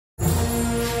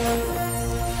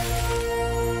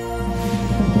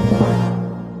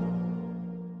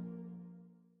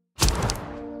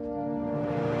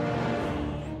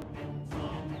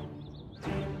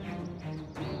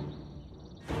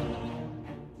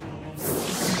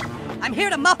I'm here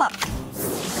to mop up.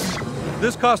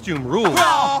 This costume rules.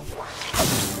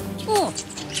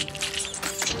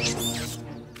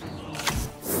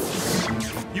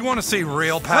 You want to see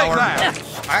real power?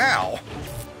 Ow!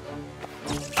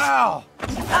 Ow!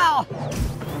 Ow!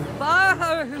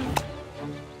 Fire!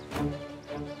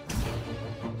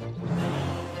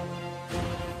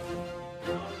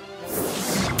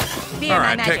 All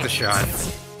right, take the shot.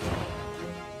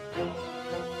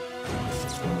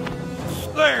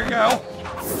 There you go.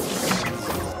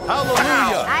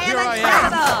 Hallelujah! I Here am I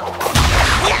am.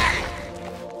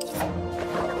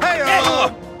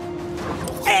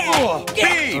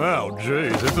 Hey! Oh,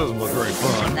 jeez, this doesn't look very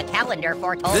fun. The calendar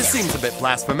foretold This seems a bit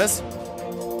blasphemous.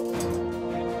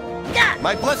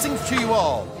 My blessings to you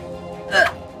all.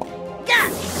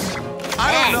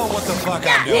 I don't know what the fuck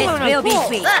I'm doing. It will be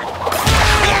sweet.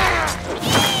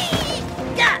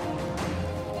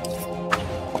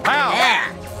 Ow!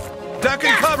 Duck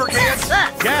and cover, kids!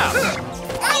 Yeah.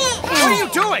 What are you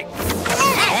doing?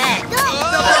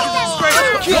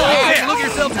 Hey, look at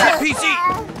yourself, get PC!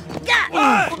 Yeah,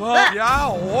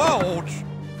 whoa!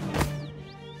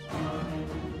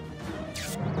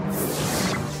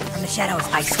 From the shadows,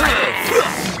 I swear.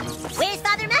 Where's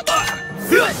Father Magic?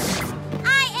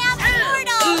 I am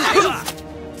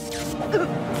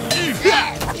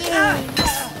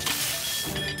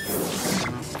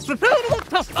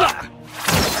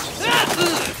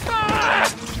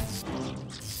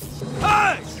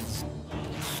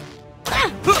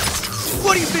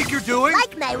What do you think you're doing?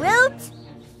 Like my robes?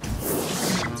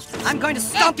 I'm going to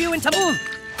stomp you into moon.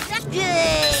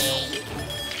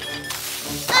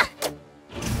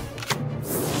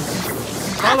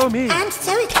 Follow me. I'm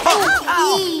so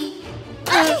excited.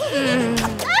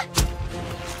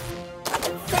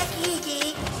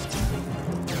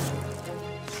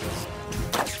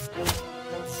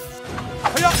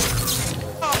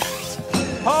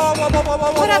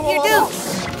 Put up your dukes.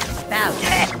 Bow.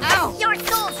 Ow. Your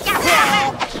soul shall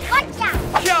suffer. Watch out.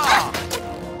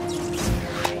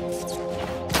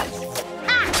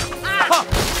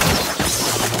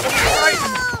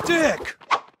 Dick!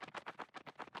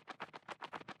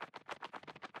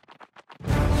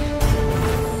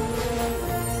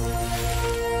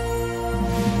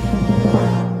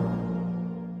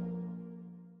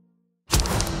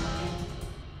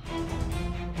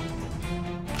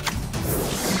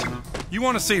 You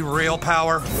want to see real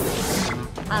power?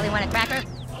 Polly, want a cracker?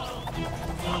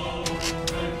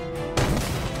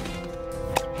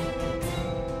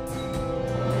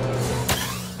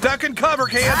 Duck and cover,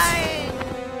 kids!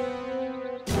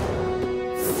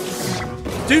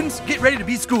 Students, get ready to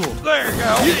be schooled. There you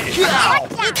go!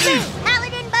 Watch out.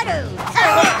 Paladin Butters.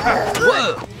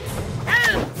 Whoa!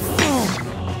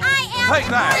 I am Take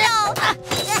that.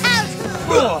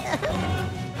 real.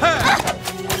 Hey!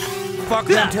 Fuck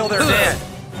them till they're dead.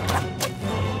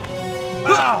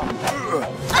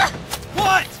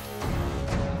 What?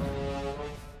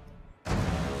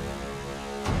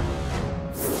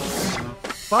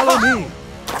 Follow me.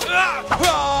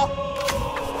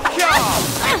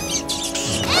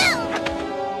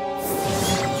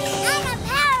 I'm a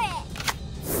parrot.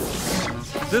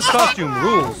 This costume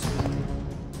rules.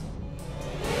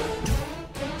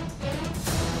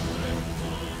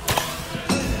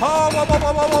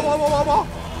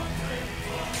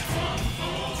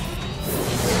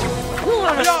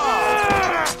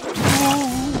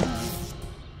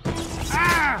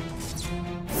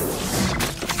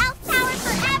 Elf power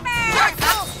forever. Your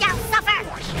soul shall suffer.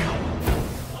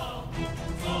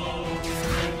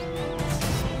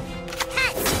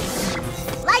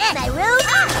 Like my robe?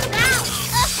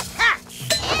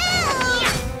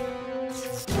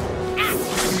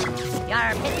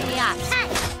 You're pissing me off.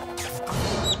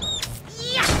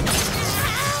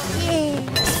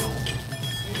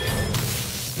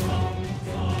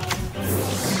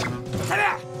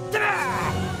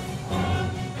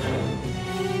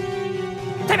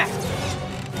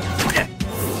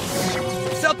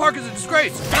 South Park is a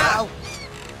disgrace. Ow.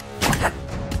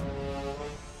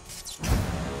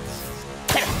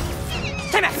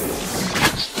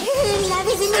 Love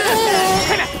is in the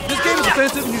air. This game is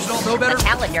offensive and you should all know better. The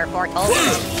calendar foretold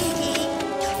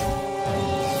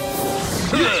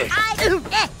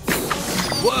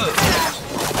Whoa!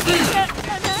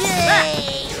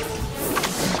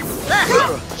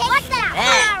 What's that?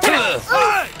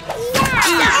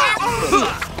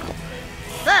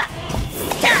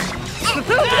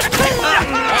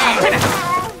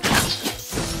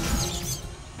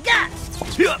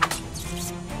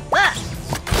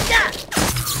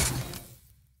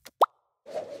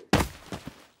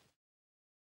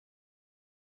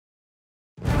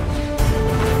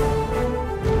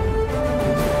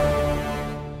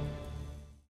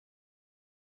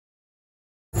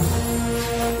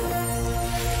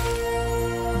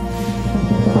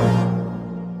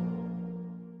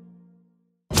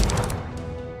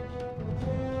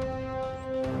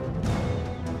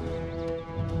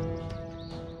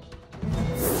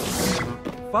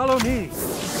 Follow me.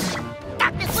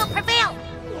 Darkness will prevail.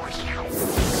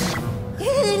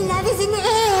 Love is in the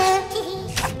air.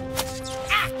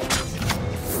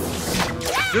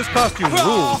 This costume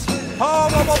rules.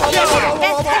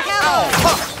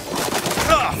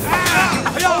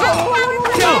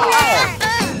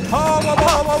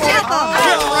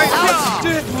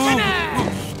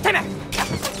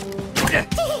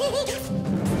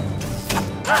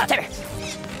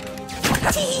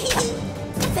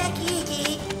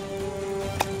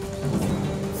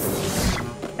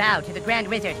 Bow to the Grand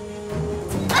Wizard.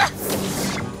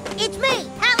 It's me,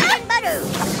 Paladin Butter.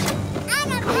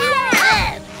 I'm a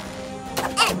pirate.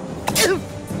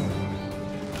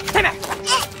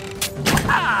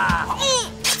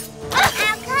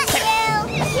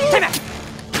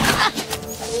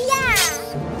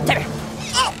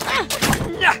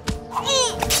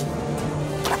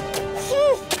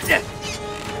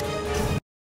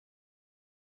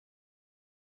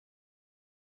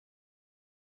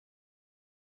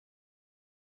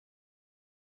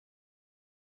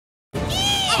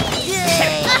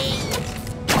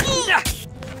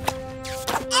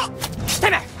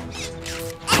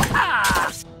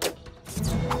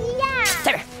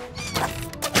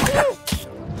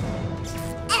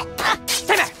 I'll cut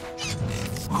you.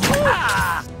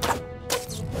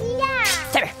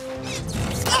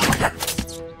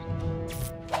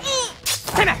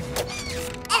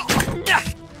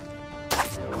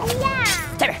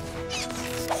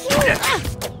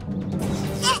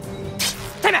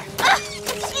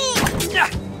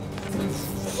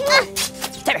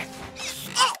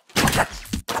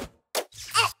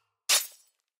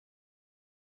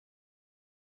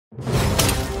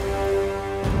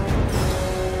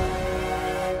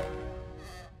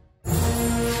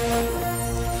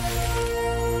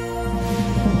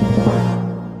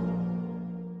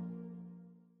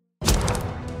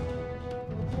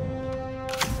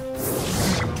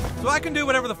 So I can do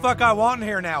whatever the fuck I want in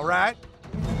here now, right?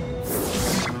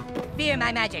 Fear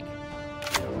my magic.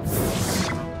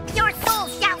 Your soul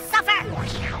shall suffer.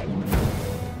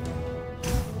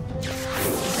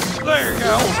 There you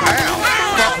go.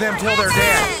 Ow. Fuck them till they're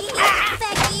dead.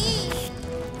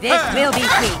 This will be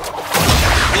sweet.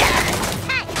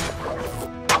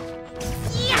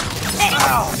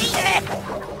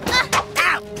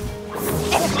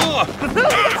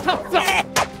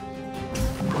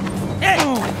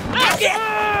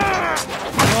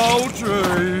 Oh,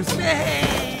 jeez.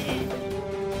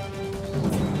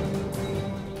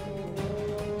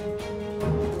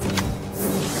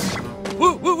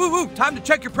 Woo, woo, woo, woo. Time to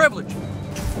check your privilege.